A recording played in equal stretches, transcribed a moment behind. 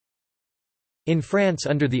In France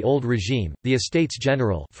under the old regime, the Estates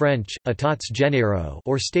General French, États Généraux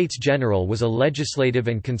or States General was a legislative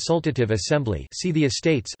and consultative assembly, see the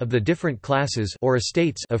estates, of the different classes or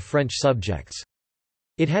estates of French subjects.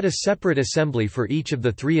 It had a separate assembly for each of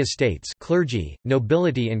the three estates, clergy,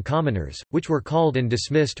 nobility and commoners, which were called and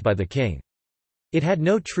dismissed by the king. It had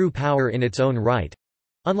no true power in its own right.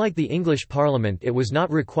 Unlike the English Parliament, it was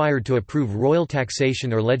not required to approve royal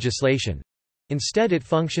taxation or legislation. Instead, it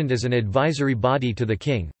functioned as an advisory body to the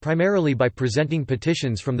king, primarily by presenting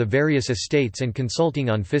petitions from the various estates and consulting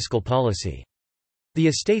on fiscal policy. The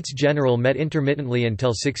Estates General met intermittently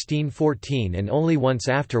until 1614 and only once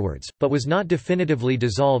afterwards, but was not definitively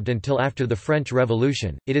dissolved until after the French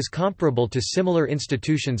Revolution. It is comparable to similar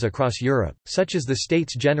institutions across Europe, such as the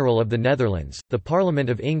States General of the Netherlands, the Parliament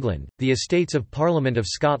of England, the Estates of Parliament of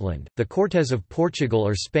Scotland, the Cortes of Portugal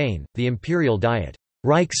or Spain, the Imperial Diet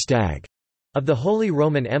Reichstag of the Holy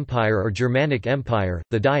Roman Empire or Germanic Empire,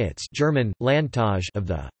 the Diets German, Landtage of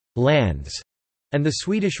the lands, and the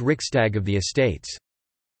Swedish Riksdag of the estates.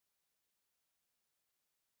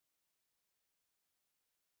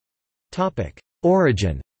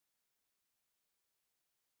 Origin.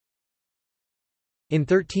 In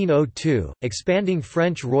 1302, expanding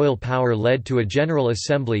French royal power led to a General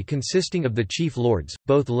Assembly consisting of the chief lords,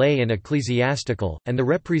 both lay and ecclesiastical, and the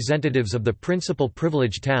representatives of the principal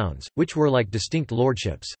privileged towns, which were like distinct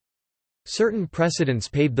lordships. Certain precedents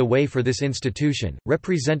paved the way for this institution.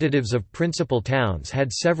 Representatives of principal towns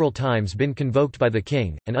had several times been convoked by the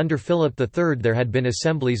king, and under Philip III there had been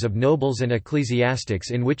assemblies of nobles and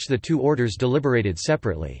ecclesiastics in which the two orders deliberated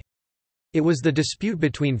separately. It was the dispute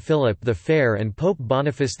between Philip the Fair and Pope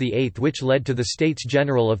Boniface VIII which led to the States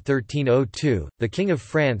General of 1302. The King of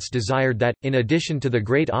France desired that, in addition to the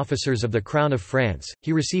great officers of the Crown of France,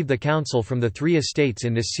 he receive the counsel from the three estates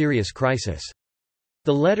in this serious crisis.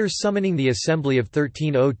 The letters summoning the Assembly of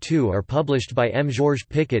 1302 are published by M. Georges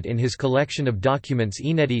Picot in his collection of documents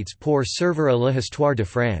inédits pour servir à l'histoire de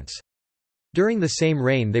France. During the same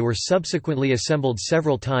reign they were subsequently assembled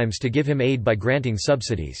several times to give him aid by granting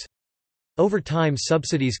subsidies. Over time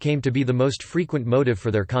subsidies came to be the most frequent motive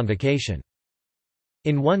for their convocation.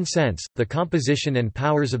 In one sense, the composition and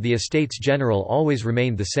powers of the Estates General always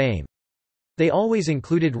remained the same. They always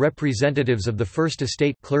included representatives of the First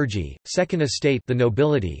Estate clergy, Second Estate the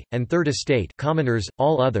nobility, and Third Estate commoners,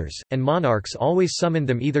 all others, and monarchs always summoned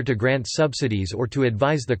them either to grant subsidies or to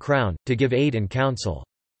advise the crown, to give aid and counsel.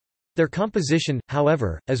 Their composition,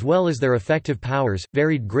 however, as well as their effective powers,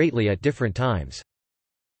 varied greatly at different times.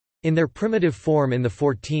 In their primitive form in the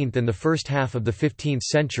 14th and the first half of the 15th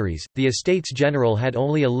centuries, the Estates General had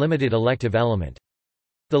only a limited elective element.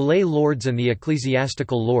 The lay lords and the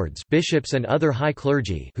ecclesiastical lords, bishops and other high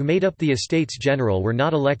clergy who made up the Estates General were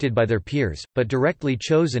not elected by their peers, but directly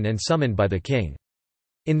chosen and summoned by the king.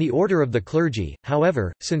 In the order of the clergy,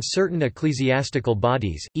 however, since certain ecclesiastical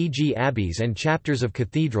bodies, e.g. abbeys and chapters of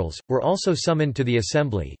cathedrals, were also summoned to the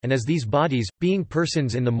assembly, and as these bodies, being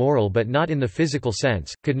persons in the moral but not in the physical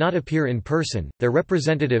sense, could not appear in person, their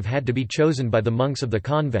representative had to be chosen by the monks of the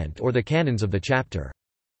convent or the canons of the chapter.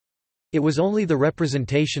 It was only the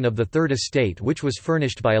representation of the Third Estate which was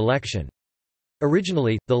furnished by election.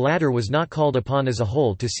 Originally, the latter was not called upon as a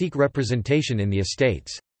whole to seek representation in the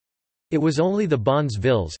estates. It was only the bonnes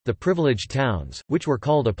villes, the privileged towns, which were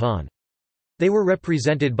called upon. They were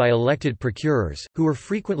represented by elected procureurs, who were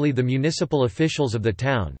frequently the municipal officials of the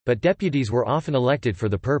town, but deputies were often elected for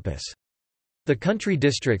the purpose. The country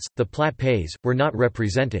districts, the plat pays, were not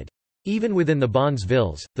represented. Even within the bonnes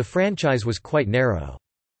villes, the franchise was quite narrow.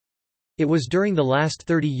 It was during the last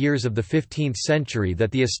 30 years of the 15th century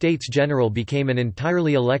that the Estates General became an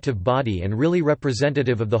entirely elective body and really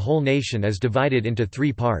representative of the whole nation as divided into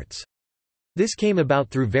three parts. This came about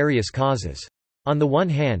through various causes. On the one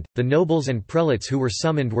hand, the nobles and prelates who were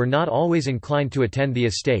summoned were not always inclined to attend the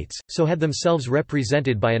estates, so had themselves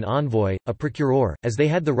represented by an envoy, a procureur, as they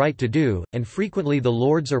had the right to do, and frequently the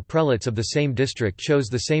lords or prelates of the same district chose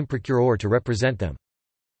the same procureur to represent them.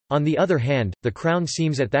 On the other hand, the Crown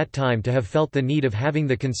seems at that time to have felt the need of having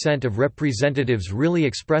the consent of representatives really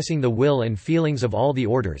expressing the will and feelings of all the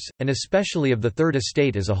orders, and especially of the Third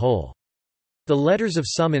Estate as a whole. The letters of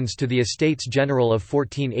summons to the Estates General of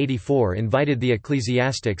 1484 invited the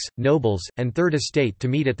ecclesiastics, nobles, and Third Estate to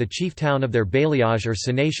meet at the chief town of their bailliage or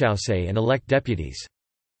sénéchaussée and elect deputies.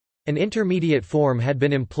 An intermediate form had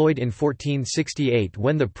been employed in 1468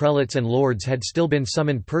 when the prelates and lords had still been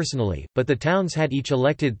summoned personally, but the towns had each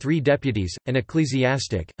elected 3 deputies, an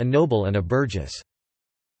ecclesiastic, a noble and a burgess.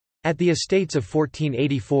 At the Estates of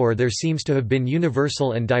 1484 there seems to have been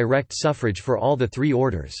universal and direct suffrage for all the 3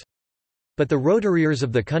 orders. But the roturiers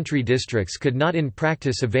of the country districts could not in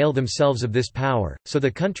practice avail themselves of this power, so the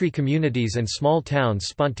country communities and small towns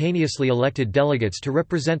spontaneously elected delegates to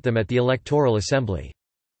represent them at the electoral assembly.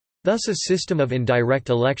 Thus a system of indirect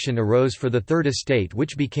election arose for the Third Estate,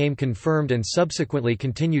 which became confirmed and subsequently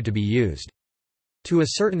continued to be used. To a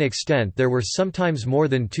certain extent there were sometimes more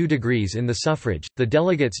than 2 degrees in the suffrage. The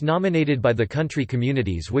delegates nominated by the country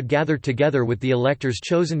communities would gather together with the electors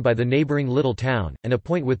chosen by the neighbouring little town, and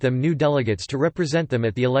appoint with them new delegates to represent them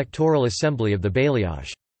at the electoral assembly of the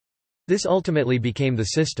bailliage. This ultimately became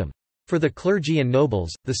the system. For the clergy and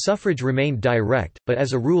nobles, the suffrage remained direct, but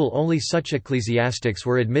as a rule only such ecclesiastics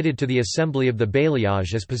were admitted to the assembly of the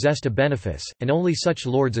bailliage as possessed a benefice, and only such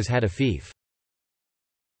lords as had a fief.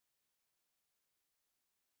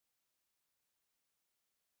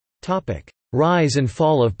 Rise and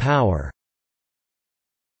fall of power.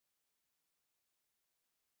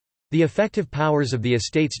 The effective powers of the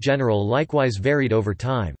Estates General likewise varied over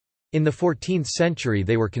time. In the 14th century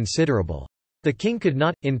they were considerable. The king could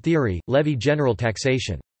not, in theory, levy general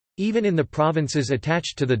taxation. Even in the provinces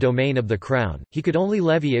attached to the domain of the crown, he could only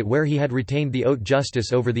levy it where he had retained the haute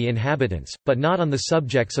justice over the inhabitants, but not on the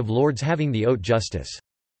subjects of lords having the haute justice.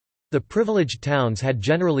 The privileged towns had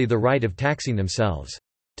generally the right of taxing themselves.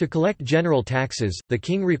 To collect general taxes, the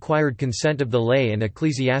king required consent of the lay and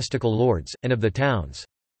ecclesiastical lords, and of the towns.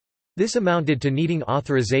 This amounted to needing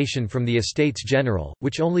authorization from the Estates General,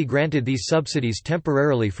 which only granted these subsidies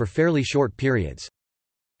temporarily for fairly short periods.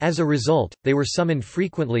 As a result, they were summoned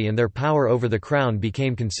frequently and their power over the crown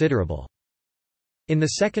became considerable. In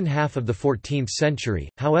the second half of the 14th century,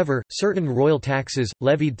 however, certain royal taxes,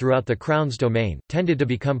 levied throughout the crown's domain, tended to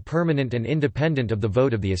become permanent and independent of the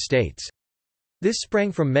vote of the estates. This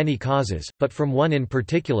sprang from many causes, but from one in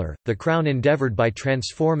particular, the crown endeavoured by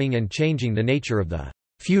transforming and changing the nature of the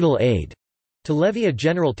feudal aid to levy a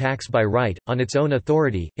general tax by right, on its own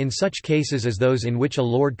authority, in such cases as those in which a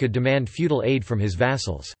lord could demand feudal aid from his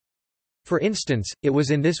vassals. For instance, it was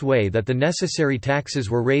in this way that the necessary taxes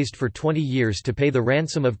were raised for 20 years to pay the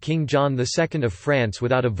ransom of King John II of France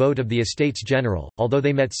without a vote of the Estates General, although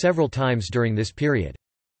they met several times during this period.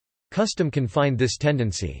 Custom confined this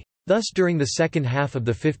tendency. Thus during the second half of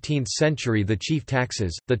the 15th century the chief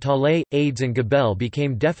taxes, the taille, aides and gabelle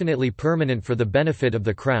became definitely permanent for the benefit of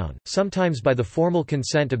the crown, sometimes by the formal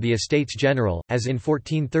consent of the Estates General, as in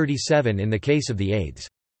 1437 in the case of the aides.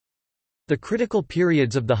 The critical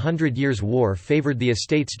periods of the Hundred Years' War favoured the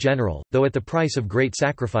Estates General, though at the price of great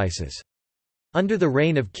sacrifices. Under the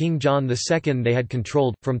reign of King John II they had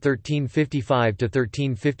controlled, from 1355 to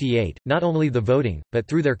 1358, not only the voting, but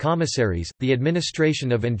through their commissaries, the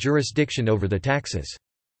administration of and jurisdiction over the taxes.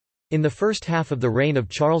 In the first half of the reign of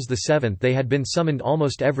Charles VII they had been summoned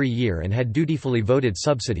almost every year and had dutifully voted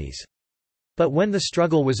subsidies. But when the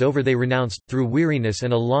struggle was over they renounced, through weariness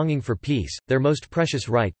and a longing for peace, their most precious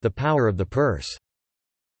right, the power of the purse.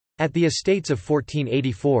 At the Estates of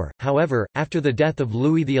 1484, however, after the death of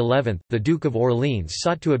Louis XI, the Duke of Orleans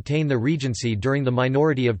sought to obtain the regency during the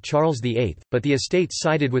minority of Charles VIII, but the Estates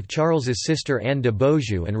sided with Charles's sister Anne de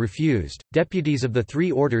Beaujeu and refused. Deputies of the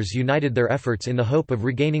three orders united their efforts in the hope of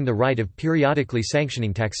regaining the right of periodically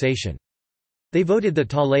sanctioning taxation. They voted the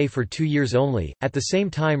taille for 2 years only, at the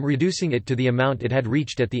same time reducing it to the amount it had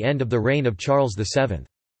reached at the end of the reign of Charles VII.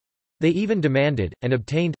 They even demanded, and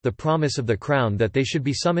obtained, the promise of the crown that they should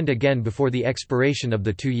be summoned again before the expiration of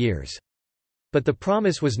the 2 years. But the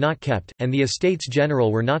promise was not kept, and the Estates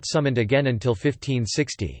General were not summoned again until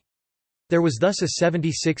 1560. There was thus a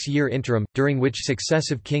 76-year interim, during which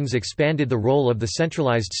successive kings expanded the role of the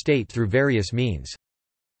centralized state through various means.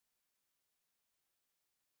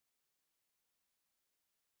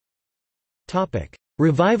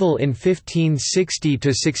 Revival in 1560 to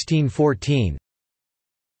 1614.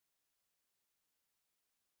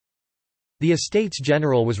 The Estates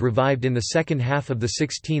General was revived in the second half of the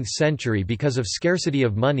 16th century because of scarcity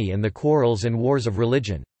of money and the quarrels and wars of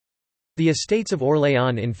religion. The Estates of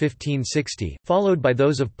Orléans in 1560, followed by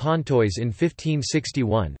those of Pontoise in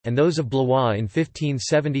 1561, and those of Blois in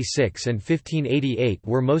 1576 and 1588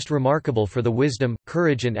 were most remarkable for the wisdom,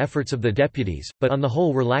 courage and efforts of the deputies, but on the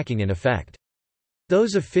whole were lacking in effect.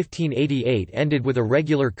 Those of 1588 ended with a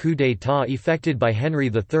regular coup d'état effected by Henry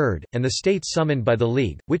III, and the states summoned by the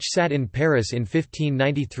League, which sat in Paris in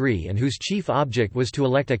 1593 and whose chief object was to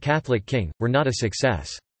elect a Catholic king, were not a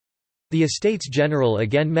success. The Estates General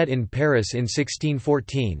again met in Paris in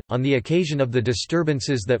 1614, on the occasion of the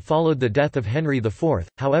disturbances that followed the death of Henry IV.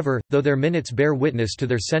 However, though their minutes bear witness to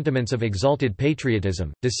their sentiments of exalted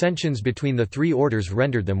patriotism, dissensions between the three orders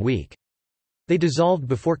rendered them weak. They dissolved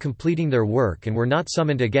before completing their work and were not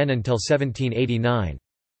summoned again until 1789.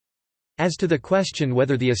 As to the question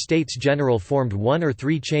whether the Estates General formed one or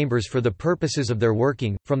three chambers for the purposes of their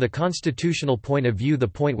working, from the constitutional point of view the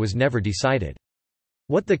point was never decided.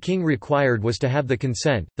 What the king required was to have the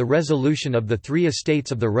consent, the resolution of the three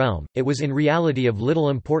estates of the realm. It was in reality of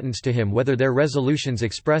little importance to him whether their resolutions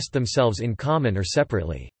expressed themselves in common or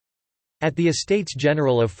separately. At the Estates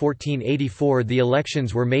General of 1484 the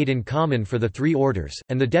elections were made in common for the three orders,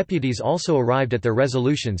 and the deputies also arrived at their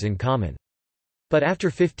resolutions in common. But after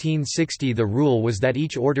 1560 the rule was that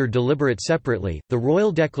each order deliberate separately. The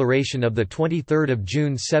royal declaration of 23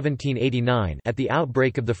 June 1789 at the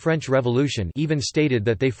outbreak of the French Revolution even stated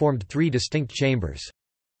that they formed three distinct chambers.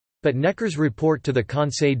 But Necker's report to the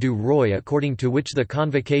Conseil du Roi, according to which the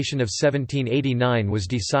convocation of 1789 was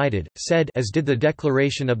decided, said, as did the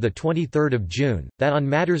declaration of 23 June, that on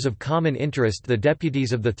matters of common interest the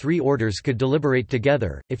deputies of the three orders could deliberate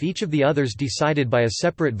together, if each of the others decided by a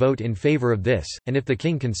separate vote in favour of this, and if the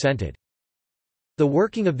king consented. The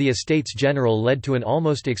working of the Estates General led to an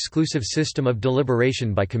almost exclusive system of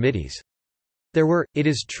deliberation by committees. There were, it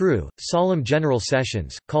is true, solemn general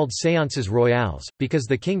sessions, called séances royales, because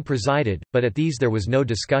the king presided, but at these there was no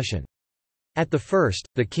discussion. At the first,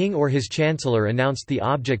 the king or his chancellor announced the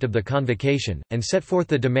object of the convocation, and set forth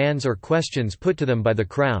the demands or questions put to them by the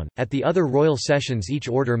crown. At the other royal sessions each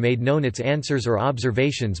order made known its answers or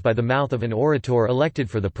observations by the mouth of an orator elected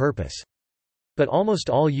for the purpose. But almost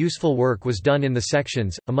all useful work was done in the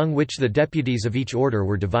sections, among which the deputies of each order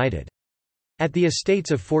were divided. At the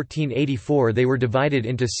Estates of 1484 they were divided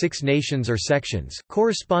into 6 nations or sections,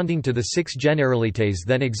 corresponding to the 6 generalités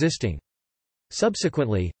then existing.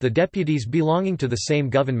 Subsequently, the deputies belonging to the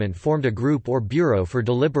same government formed a group or bureau for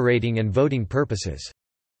deliberating and voting purposes.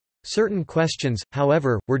 Certain questions,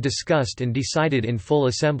 however, were discussed and decided in full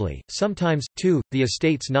assembly. Sometimes, too, the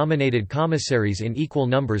estates nominated commissaries in equal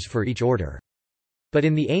numbers for each order. But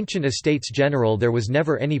in the ancient Estates General there was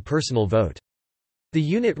never any personal vote. The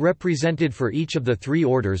unit represented for each of the three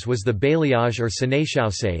orders was the bailliage or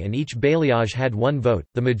sénéchaussée, and each bailliage had one vote,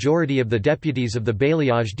 the majority of the deputies of the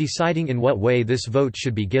bailliage deciding in what way this vote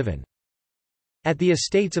should be given. At the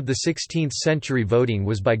estates of the 16th century voting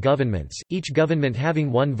was by governments, each government having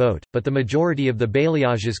one vote, but the majority of the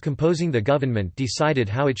bailliages composing the government decided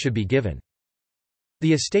how it should be given.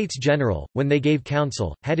 The Estates General, when they gave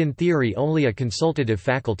counsel, had in theory only a consultative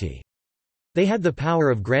faculty. They had the power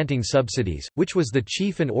of granting subsidies, which was the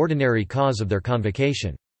chief and ordinary cause of their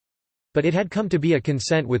convocation. But it had come to be a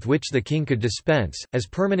consent with which the king could dispense, as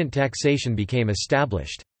permanent taxation became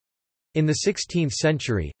established. In the 16th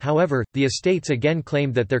century, however, the estates again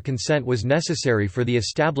claimed that their consent was necessary for the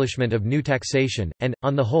establishment of new taxation, and,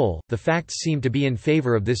 on the whole, the facts seemed to be in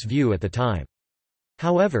favour of this view at the time.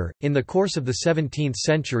 However, in the course of the 17th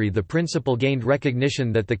century the principle gained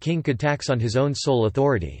recognition that the king could tax on his own sole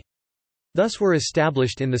authority. Thus were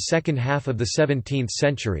established in the second half of the 17th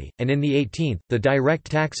century, and in the 18th, the direct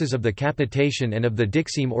taxes of the capitation and of the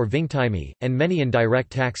dixime or vingtieme, and many indirect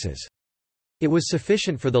taxes. It was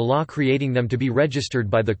sufficient for the law creating them to be registered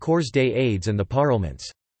by the Corps des Aides and the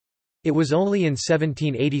parlements. It was only in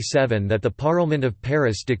 1787 that the Parlement of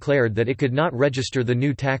Paris declared that it could not register the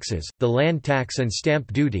new taxes, the land tax and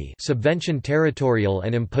stamp duty, subvention territorial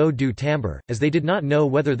and impôt du timbre, as they did not know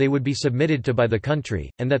whether they would be submitted to by the country,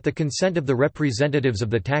 and that the consent of the representatives of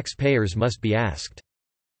the taxpayers must be asked.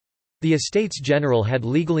 The Estates General had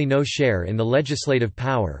legally no share in the legislative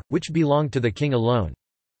power, which belonged to the king alone.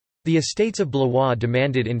 The Estates of Blois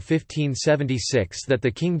demanded in 1576 that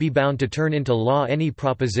the king be bound to turn into law any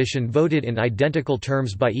proposition voted in identical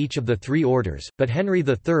terms by each of the three orders, but Henry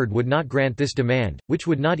III would not grant this demand, which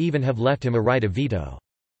would not even have left him a right of veto.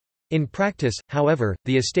 In practice, however,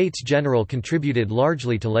 the Estates General contributed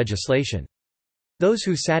largely to legislation. Those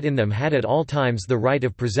who sat in them had at all times the right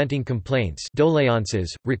of presenting complaints, doléances,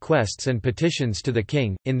 requests and petitions to the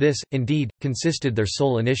king. In this, indeed, consisted their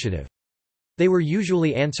sole initiative. They were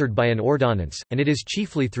usually answered by an ordonnance, and it is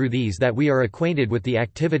chiefly through these that we are acquainted with the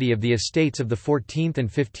activity of the estates of the 14th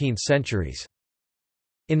and 15th centuries.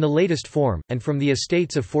 In the latest form, and from the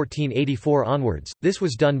estates of 1484 onwards, this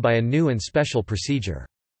was done by a new and special procedure.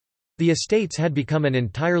 The estates had become an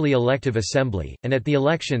entirely elective assembly, and at the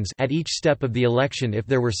elections at each step of the election if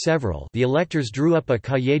there were several the electors drew up a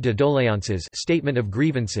cahier de doléances statement of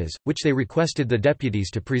grievances, which they requested the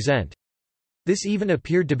deputies to present. This even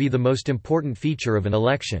appeared to be the most important feature of an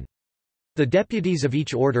election. The deputies of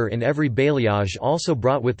each order in every bailliage also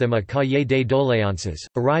brought with them a cahier des doléances,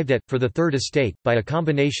 arrived at, for the third estate, by a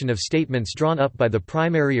combination of statements drawn up by the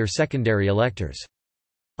primary or secondary electors.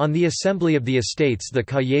 On the assembly of the estates, the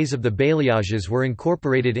cahiers of the bailliages were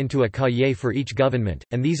incorporated into a cahier for each government,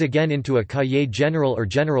 and these again into a cahier general or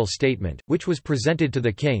general statement, which was presented to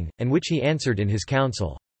the king, and which he answered in his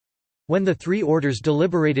council. When the three orders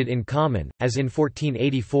deliberated in common, as in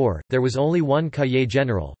 1484, there was only one cahier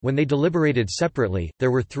general. When they deliberated separately, there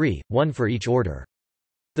were three, one for each order.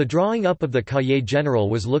 The drawing up of the cahier general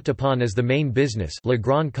was looked upon as the main business (la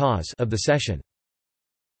grande cause) of the session.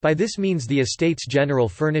 By this means the Estates General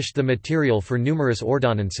furnished the material for numerous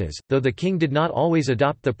ordonnances, though the king did not always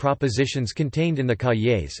adopt the propositions contained in the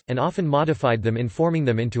cahiers, and often modified them in forming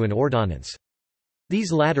them into an ordonnance.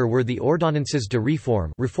 These latter were the ordonnances de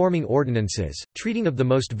réforme, reforming ordinances, treating of the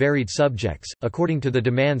most varied subjects, according to the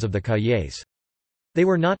demands of the cahiers. They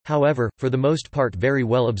were not, however, for the most part very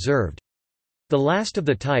well observed. The last of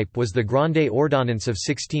the type was the Grande Ordonnance of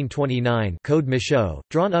 1629 Code Michaud,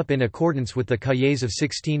 drawn up in accordance with the cahiers of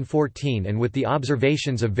 1614 and with the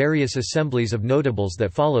observations of various assemblies of notables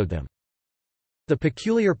that followed them. The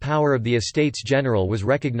peculiar power of the Estates General was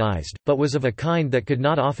recognized, but was of a kind that could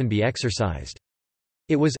not often be exercised.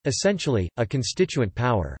 It was, essentially, a constituent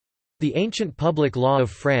power. The ancient public law of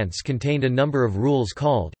France contained a number of rules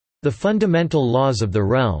called the fundamental laws of the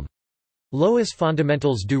realm. Lois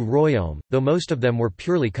fondamentales du royaume, though most of them were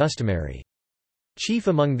purely customary. Chief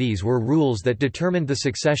among these were rules that determined the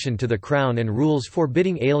succession to the crown and rules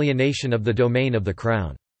forbidding alienation of the domain of the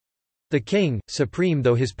crown. The king, supreme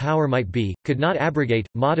though his power might be, could not abrogate,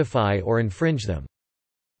 modify or infringe them.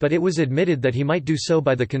 But it was admitted that he might do so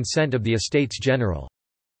by the consent of the Estates General.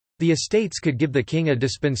 The estates could give the king a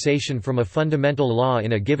dispensation from a fundamental law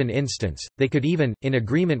in a given instance, they could even, in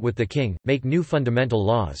agreement with the king, make new fundamental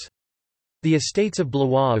laws. The Estates of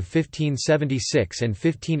Blois of 1576 and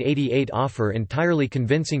 1588 offer entirely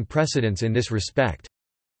convincing precedents in this respect.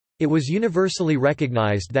 It was universally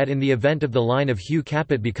recognized that in the event of the line of Hugh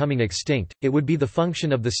Capet becoming extinct, it would be the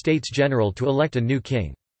function of the States General to elect a new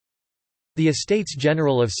king. The Estates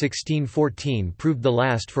General of 1614 proved the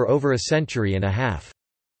last for over a century and a half.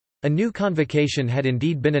 A new convocation had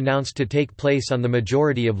indeed been announced to take place on the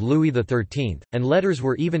majority of Louis XIII, and letters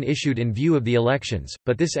were even issued in view of the elections,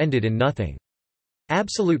 but this ended in nothing.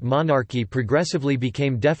 Absolute monarchy progressively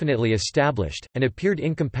became definitely established, and appeared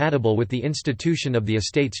incompatible with the institution of the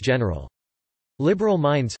Estates General. Liberal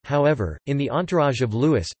minds, however, in the entourage of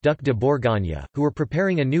Louis, Duc de Bourgogne, who were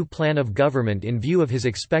preparing a new plan of government in view of his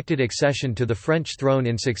expected accession to the French throne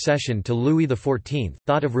in succession to Louis XIV,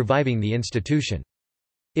 thought of reviving the institution.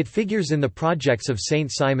 It figures in the projects of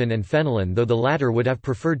Saint-Simon and Fenelon, though the latter would have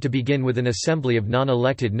preferred to begin with an assembly of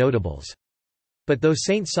non-elected notables. But though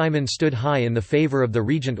Saint-Simon stood high in the favour of the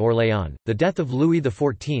regent Orléans, the death of Louis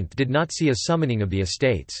XIV did not see a summoning of the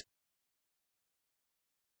estates.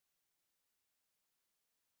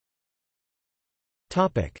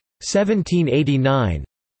 Topic 1789.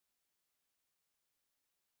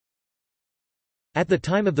 At the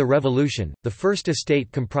time of the Revolution, the First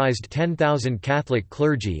Estate comprised 10,000 Catholic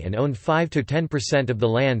clergy and owned 5 to 10% of the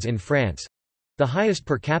lands in France—the highest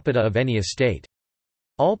per capita of any estate.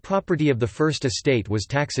 All property of the First Estate was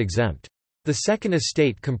tax-exempt. The Second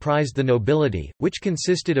Estate comprised the nobility, which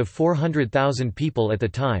consisted of 400,000 people at the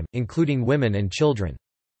time, including women and children.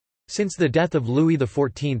 Since the death of Louis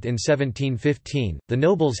XIV in 1715, the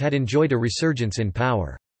nobles had enjoyed a resurgence in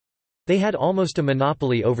power. They had almost a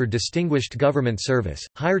monopoly over distinguished government service,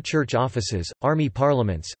 higher church offices, army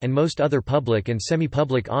parliaments, and most other public and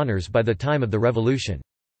semi-public honours by the time of the Revolution.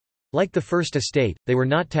 Like the First Estate, they were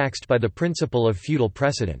not taxed by the principle of feudal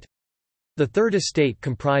precedent. The Third Estate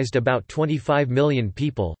comprised about 25 million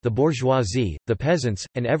people, the bourgeoisie, the peasants,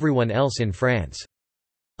 and everyone else in France.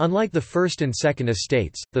 Unlike the First and Second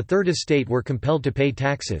Estates, the Third Estate were compelled to pay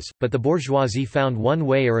taxes, but the bourgeoisie found one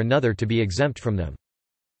way or another to be exempt from them.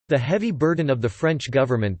 The heavy burden of the French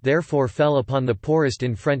government therefore fell upon the poorest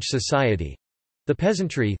in French society—the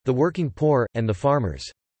peasantry, the working poor, and the farmers.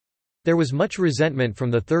 There was much resentment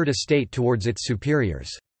from the Third Estate towards its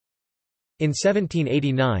superiors. In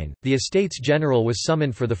 1789, the Estates General was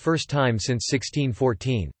summoned for the first time since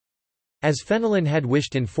 1614. As Fenelon had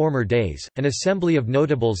wished in former days, an assembly of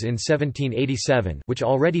notables in 1787, which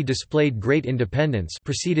already displayed great independence,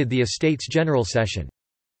 preceded the Estates General session.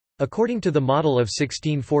 According to the model of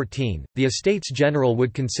 1614, the Estates General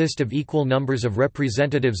would consist of equal numbers of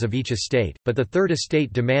representatives of each estate, but the Third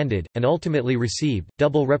Estate demanded, and ultimately received,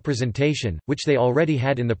 double representation, which they already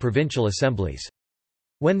had in the provincial assemblies.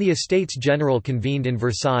 When the Estates General convened in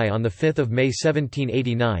Versailles on 5 May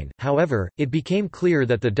 1789, however, it became clear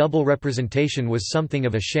that the double representation was something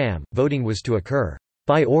of a sham. Voting was to occur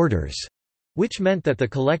by orders, which meant that the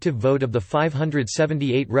collective vote of the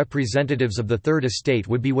 578 representatives of the Third Estate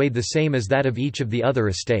would be weighed the same as that of each of the other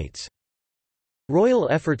estates. Royal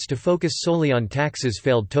efforts to focus solely on taxes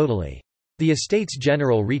failed totally. The Estates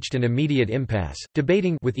General reached an immediate impasse,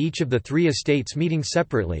 debating with each of the three estates meeting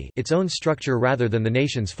separately its own structure rather than the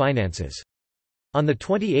nation's finances. On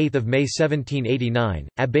 28 May 1789,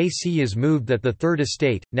 Abbé Sieyès moved that the Third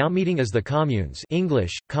Estate, now meeting as the Communes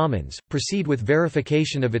English, Commons, proceed with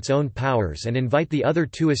verification of its own powers and invite the other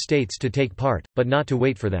two estates to take part, but not to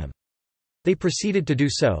wait for them. They proceeded to do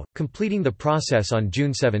so, completing the process on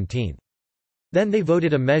June 17. Then they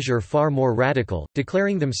voted a measure far more radical,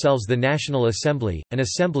 declaring themselves the National Assembly, an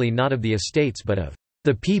assembly not of the estates but of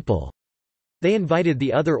the people. They invited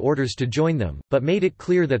the other orders to join them, but made it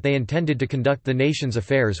clear that they intended to conduct the nation's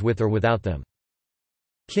affairs with or without them.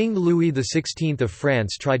 King Louis XVI of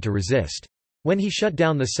France tried to resist. When he shut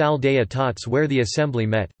down the Salle des Etats where the assembly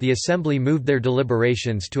met, the assembly moved their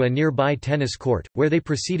deliberations to a nearby tennis court, where they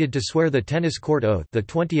proceeded to swear the tennis court oath, the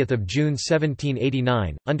 20th of June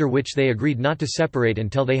 1789, under which they agreed not to separate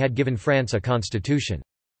until they had given France a constitution.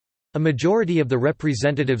 A majority of the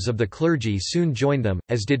representatives of the clergy soon joined them,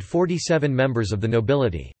 as did 47 members of the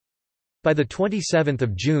nobility. By the 27th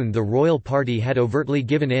of June the royal party had overtly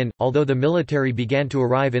given in, although the military began to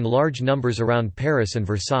arrive in large numbers around Paris and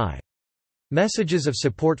Versailles. Messages of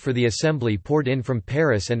support for the assembly poured in from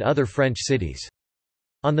Paris and other French cities.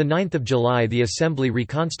 On 9 July the assembly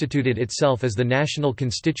reconstituted itself as the National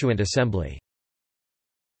Constituent Assembly.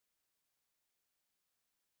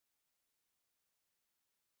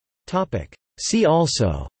 See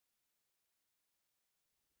also: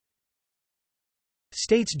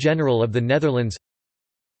 States General of the Netherlands,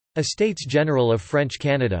 Estates General of French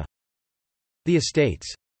Canada, The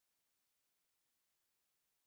Estates.